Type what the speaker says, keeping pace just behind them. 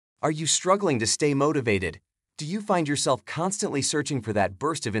Are you struggling to stay motivated? Do you find yourself constantly searching for that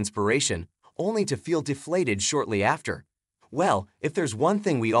burst of inspiration, only to feel deflated shortly after? Well, if there's one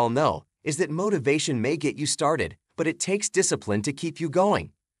thing we all know, is that motivation may get you started, but it takes discipline to keep you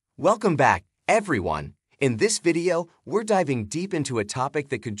going. Welcome back, everyone. In this video, we're diving deep into a topic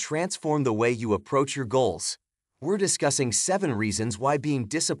that could transform the way you approach your goals. We're discussing 7 reasons why being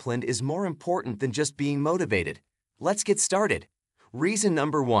disciplined is more important than just being motivated. Let's get started. Reason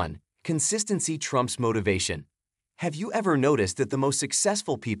number 1. Consistency trumps motivation. Have you ever noticed that the most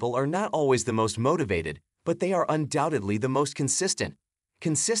successful people are not always the most motivated, but they are undoubtedly the most consistent?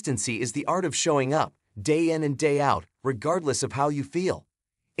 Consistency is the art of showing up, day in and day out, regardless of how you feel.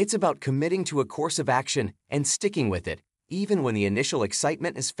 It's about committing to a course of action and sticking with it, even when the initial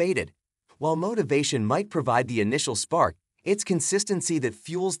excitement has faded. While motivation might provide the initial spark, it's consistency that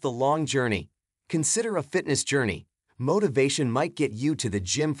fuels the long journey. Consider a fitness journey. Motivation might get you to the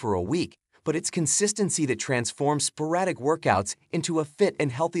gym for a week, but it's consistency that transforms sporadic workouts into a fit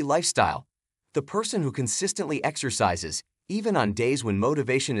and healthy lifestyle. The person who consistently exercises, even on days when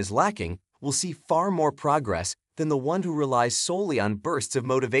motivation is lacking, will see far more progress than the one who relies solely on bursts of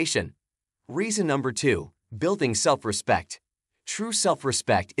motivation. Reason number 2. Building self-respect. True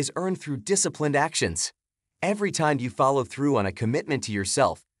self-respect is earned through disciplined actions. Every time you follow through on a commitment to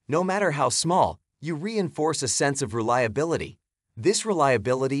yourself, no matter how small, you reinforce a sense of reliability. This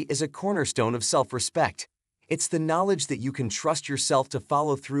reliability is a cornerstone of self-respect. It's the knowledge that you can trust yourself to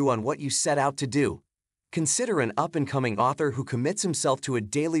follow through on what you set out to do. Consider an up-and-coming author who commits himself to a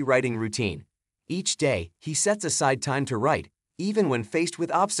daily writing routine. Each day, he sets aside time to write, even when faced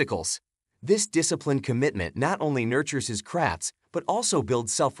with obstacles. This disciplined commitment not only nurtures his crafts, but also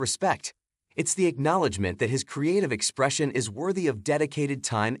builds self-respect. It's the acknowledgement that his creative expression is worthy of dedicated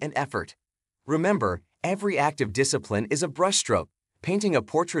time and effort. Remember, every act of discipline is a brushstroke, painting a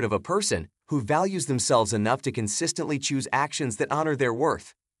portrait of a person who values themselves enough to consistently choose actions that honor their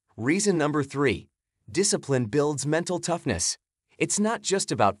worth. Reason number 3. Discipline builds mental toughness. It's not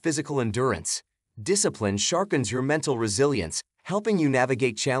just about physical endurance. Discipline sharpens your mental resilience, helping you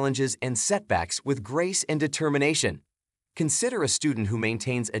navigate challenges and setbacks with grace and determination. Consider a student who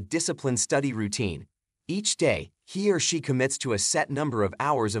maintains a disciplined study routine. Each day, he or she commits to a set number of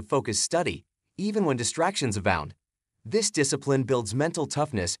hours of focused study, even when distractions abound. This discipline builds mental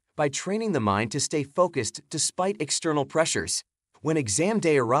toughness by training the mind to stay focused despite external pressures. When exam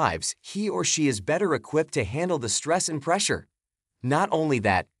day arrives, he or she is better equipped to handle the stress and pressure. Not only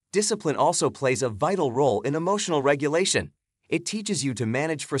that, discipline also plays a vital role in emotional regulation. It teaches you to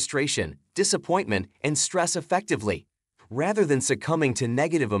manage frustration, disappointment, and stress effectively. Rather than succumbing to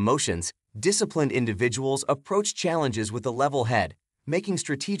negative emotions, disciplined individuals approach challenges with a level head, making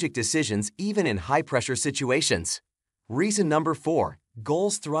strategic decisions even in high-pressure situations. Reason number 4.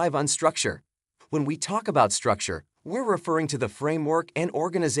 Goals thrive on structure. When we talk about structure, we're referring to the framework and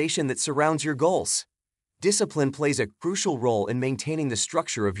organization that surrounds your goals. Discipline plays a crucial role in maintaining the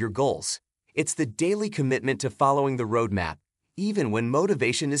structure of your goals. It's the daily commitment to following the roadmap, even when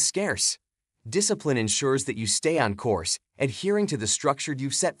motivation is scarce. Discipline ensures that you stay on course, adhering to the structure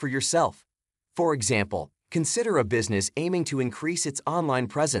you've set for yourself. For example, consider a business aiming to increase its online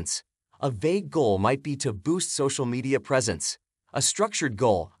presence. A vague goal might be to boost social media presence. A structured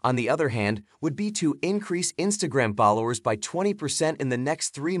goal, on the other hand, would be to increase Instagram followers by 20% in the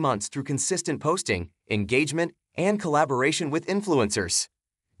next 3 months through consistent posting, engagement, and collaboration with influencers.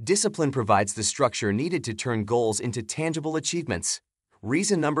 Discipline provides the structure needed to turn goals into tangible achievements.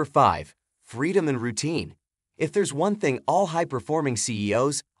 Reason number 5. Freedom and routine. If there's one thing all high-performing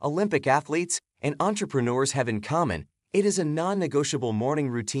CEOs, Olympic athletes, and entrepreneurs have in common, it is a non-negotiable morning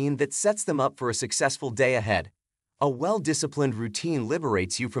routine that sets them up for a successful day ahead. A well-disciplined routine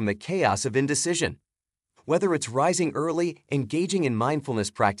liberates you from the chaos of indecision. Whether it's rising early, engaging in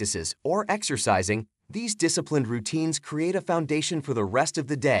mindfulness practices, or exercising, these disciplined routines create a foundation for the rest of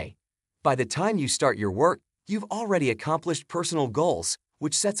the day. By the time you start your work, you've already accomplished personal goals,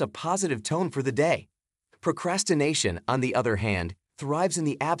 which sets a positive tone for the day. Procrastination, on the other hand, thrives in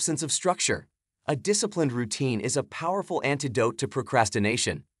the absence of structure. A disciplined routine is a powerful antidote to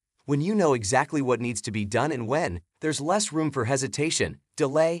procrastination. When you know exactly what needs to be done and when, there's less room for hesitation,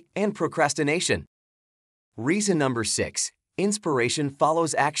 delay, and procrastination. Reason number 6. Inspiration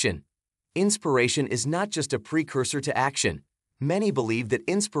follows action. Inspiration is not just a precursor to action. Many believe that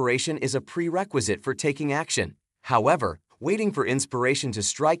inspiration is a prerequisite for taking action. However, waiting for inspiration to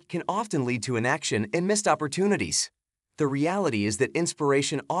strike can often lead to inaction and missed opportunities. The reality is that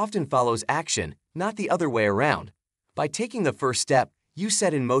inspiration often follows action, not the other way around. By taking the first step, you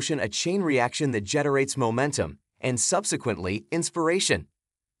set in motion a chain reaction that generates momentum and subsequently inspiration.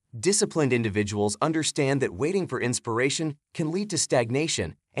 Disciplined individuals understand that waiting for inspiration can lead to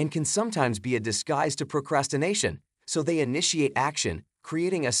stagnation and can sometimes be a disguise to procrastination, so they initiate action,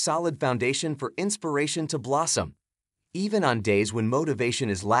 creating a solid foundation for inspiration to blossom. Even on days when motivation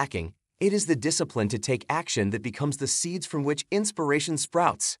is lacking, it is the discipline to take action that becomes the seeds from which inspiration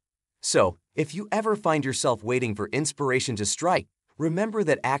sprouts. So, if you ever find yourself waiting for inspiration to strike, remember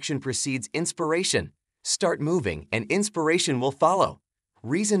that action precedes inspiration. Start moving and inspiration will follow.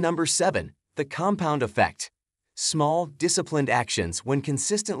 Reason number 7, the compound effect. Small, disciplined actions, when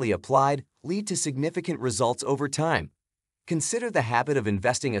consistently applied, lead to significant results over time. Consider the habit of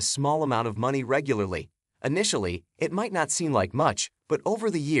investing a small amount of money regularly. Initially, it might not seem like much, but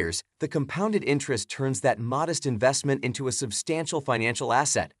over the years, the compounded interest turns that modest investment into a substantial financial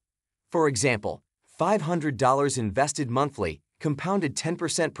asset. For example, $500 invested monthly, compounded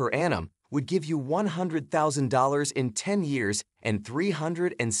 10% per annum, would give you $100,000 in 10 years and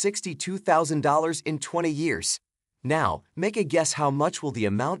 $362,000 in 20 years. Now, make a guess how much will the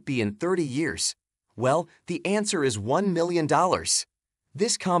amount be in 30 years? Well, the answer is $1 million.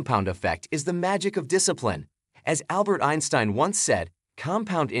 This compound effect is the magic of discipline. As Albert Einstein once said,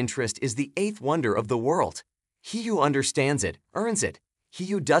 compound interest is the 8th wonder of the world. He who understands it earns it. He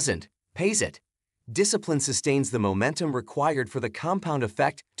who doesn't pays it. Discipline sustains the momentum required for the compound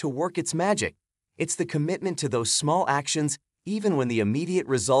effect to work its magic. It's the commitment to those small actions, even when the immediate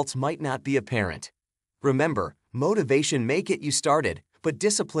results might not be apparent. Remember, motivation may get you started, but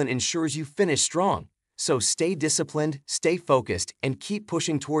discipline ensures you finish strong. So stay disciplined, stay focused, and keep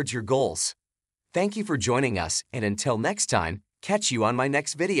pushing towards your goals. Thank you for joining us, and until next time, catch you on my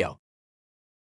next video.